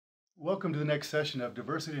Welcome to the next session of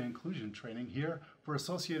Diversity and Inclusion Training here for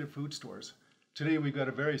Associated Food Stores. Today we've got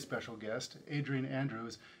a very special guest.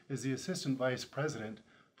 AdrienneAndrew is the Assistant Vice President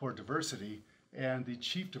for Diversity and the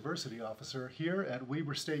Chief Diversity Officer here at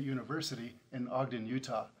Weber State University in Ogden,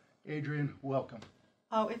 Utah. Adrienne, welcome.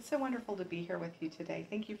 Oh, it's so wonderful to be here with you today.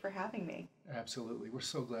 Thank you for having me. Absolutely. We're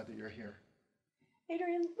so glad that you're here.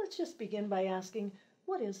 Adrienne, let's just begin by asking,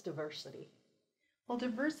 what is diversity? Well,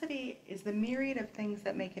 diversity is the myriad of things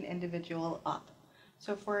that make an individual up.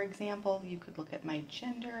 So, for example, you could look at my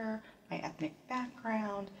gender, my ethnic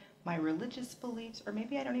background, my religious beliefs, or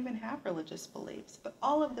maybe I don't even have religious beliefs, but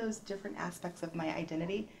all of those different aspects of my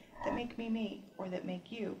identity that make me me, or that make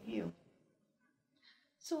you, you.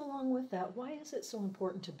 So along with that, why is it so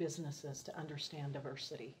important to businesses to understand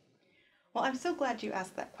diversity? Well, I'm so glad you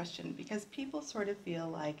asked that question because people sort of feel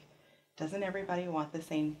like, doesn't everybody want the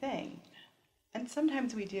same thing? And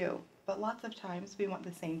sometimes we do, but lots of times we want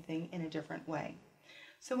the same thing in a different way.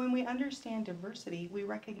 So when we understand diversity, we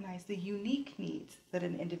recognize the unique needs that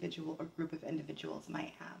an individual or group of individuals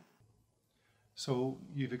might have. So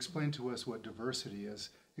you've explained to us what diversity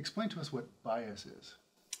is. Explain to us what bias is.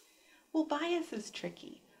 Well, bias is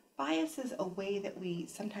tricky. Bias is a way that we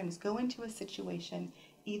sometimes go into a situation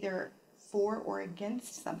either for or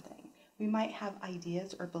against something. We might have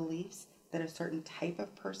ideas or beliefs that a certain type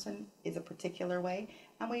of person is a particular way,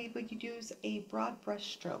 and we would use a broad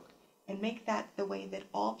brush stroke and make that the way that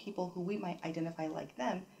all people who we might identify like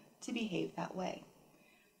them to behave that way.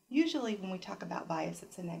 Usually when we talk about bias,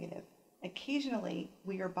 it's a negative. Occasionally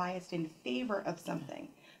we are biased in favor of something,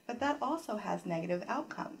 but that also has negative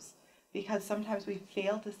outcomes because sometimes we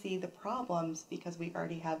fail to see the problems because we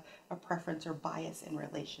already have a preference or bias in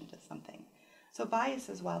relation to something. So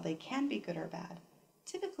biases, while they can be good or bad,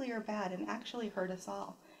 typically are bad and actually hurt us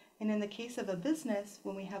all. And in the case of a business,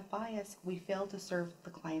 when we have bias, we fail to serve the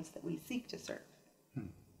clients that we seek to serve.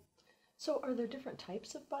 So are there different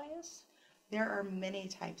types of bias? There are many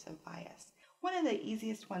types of bias. One of the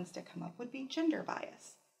easiest ones to come up would be gender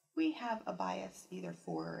bias. We have a bias either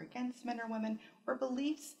for or against men or women, or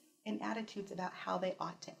beliefs and attitudes about how they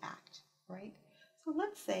ought to act, right? So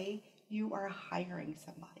let's say you are hiring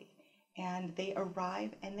somebody and they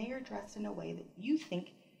arrive and they are dressed in a way that you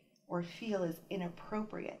think or feel is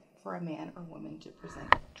inappropriate for a man or woman to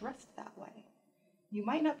present dressed that way. You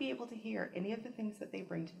might not be able to hear any of the things that they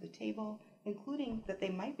bring to the table, including that they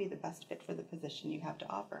might be the best fit for the position you have to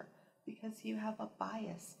offer, because you have a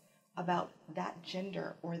bias about that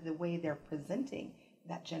gender or the way they're presenting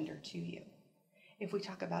that gender to you. If we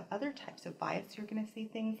talk about other types of bias, you're going to see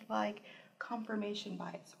things like confirmation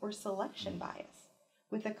bias or selection bias.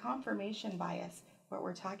 With a confirmation bias, what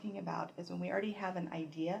we're talking about is when we already have an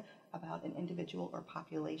idea about an individual or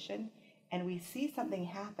population, and we see something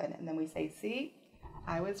happen, and then we say, see,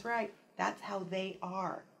 I was right. That's how they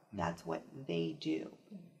are. That's what they do.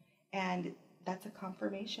 And that's a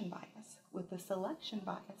confirmation bias. With the selection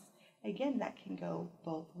bias, again, that can go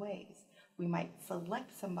both ways. We might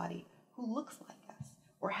select somebody who looks like us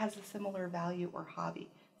or has a similar value or hobby,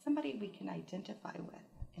 somebody we can identify with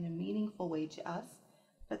in a meaningful way to us,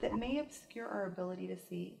 but that may obscure our ability to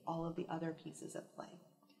see all of the other pieces at play.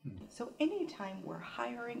 So anytime we're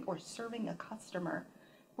hiring or serving a customer,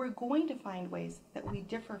 we're going to find ways that we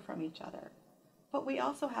differ from each other. But we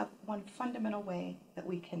also have one fundamental way that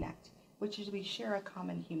we connect, which is we share a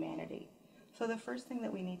common humanity. So the first thing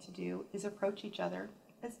that we need to do is approach each other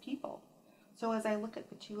as people. So as I look at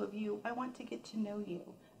the two of you, I want to get to know you.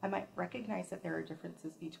 I might recognize that there are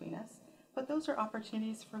differences between us, but those are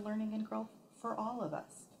opportunities for learning and growth for all of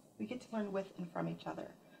us. We get to learn with and from each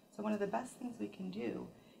other. So one of the best things we can do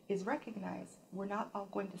is recognize we're not all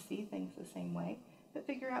going to see things the same way, but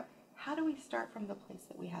figure out how do we start from the place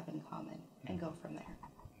that we have in common and go from there.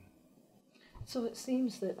 So it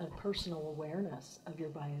seems that a personal awareness of your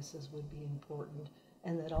biases would be important,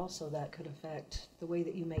 and that also that could affect the way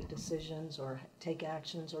that you make decisions or take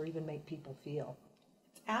actions or even make people feel.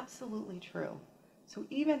 It's absolutely true. So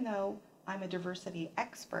even though I'm a diversity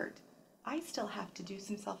expert, I still have to do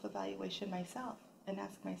some self-evaluation myself and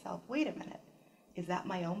ask myself, wait a minute, is that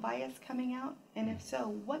my own bias coming out? And if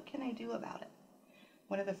so, what can I do about it?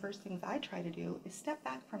 One of the first things I try to do is step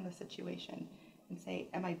back from the situation and say,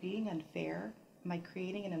 am I being unfair? Am I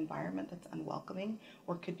creating an environment that's unwelcoming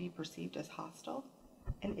or could be perceived as hostile?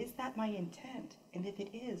 And is that my intent? And if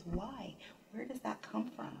it is, why? Where does that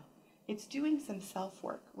come from? It's doing some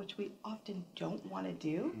self-work, which we often don't want to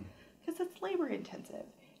do because it's labor intensive.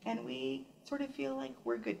 And we sort of feel like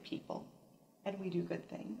we're good people and we do good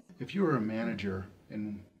things. If you were a manager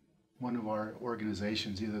in one of our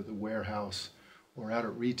organizations, either the warehouse or out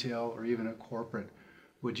at retail or even at corporate,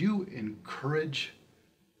 would you encourage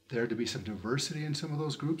there to be some diversity in some of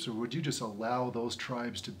those groups, or would you just allow those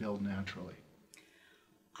tribes to build naturally?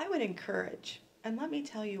 I would encourage, and let me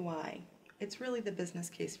tell you why. It's really the business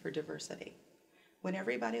case for diversity. When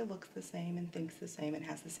everybody looks the same and thinks the same and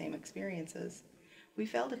has the same experiences, we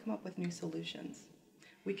fail to come up with new solutions.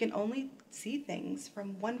 We can only see things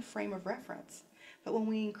from one frame of reference. But when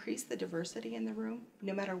we increase the diversity in the room,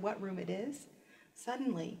 no matter what room it is,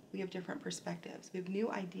 suddenly we have different perspectives. We have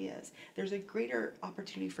new ideas. There's a greater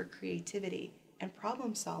opportunity for creativity, and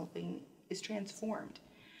problem solving is transformed.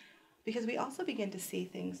 Because we also begin to see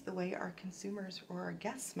things the way our consumers or our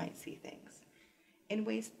guests might see things, in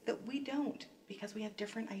ways that we don't, because we have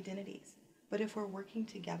different identities. But if we're working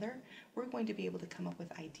together, we're going to be able to come up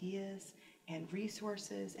with ideas and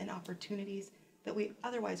resources and opportunities that we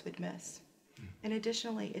otherwise would miss. And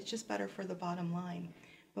additionally, it's just better for the bottom line.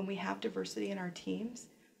 When we have diversity in our teams,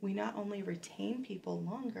 we not only retain people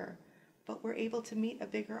longer, but we're able to meet a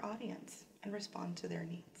bigger audience and respond to their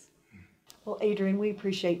needs. Well, Adrienne, we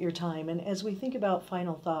appreciate your time. And as we think about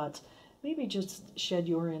final thoughts, maybe just shed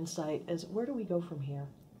your insight as where do we go from here?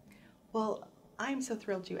 Well, I'm so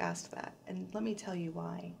thrilled you asked that, and let me tell you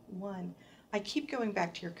why. One, I keep going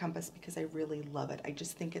back to your compass because I really love it. I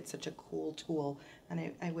just think it's such a cool tool,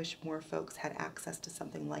 and I wish more folks had access to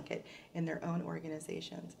something like it in their own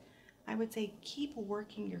organizations. I would say keep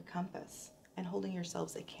working your compass and holding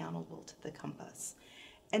yourselves accountable to the compass.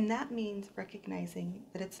 And that means recognizing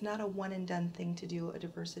that it's not a one and done thing to do a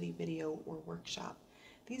diversity video or workshop.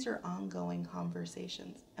 These are ongoing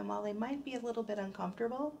conversations. And while they might be a little bit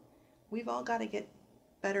uncomfortable, we've all got to get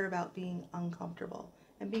better about being uncomfortable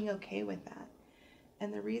and being okay with that.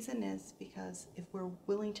 And the reason is because if we're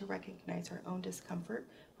willing to recognize our own discomfort,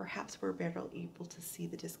 perhaps we're better able to see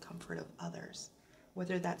the discomfort of others,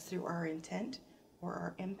 whether that's through our intent or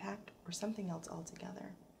our impact or something else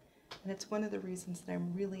altogether. And it's one of the reasons that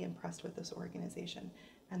I'm really impressed with this organization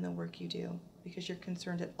and the work you do, because you're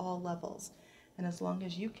concerned at all levels. And as long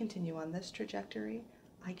as you continue on this trajectory,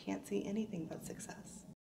 I can't see anything but success.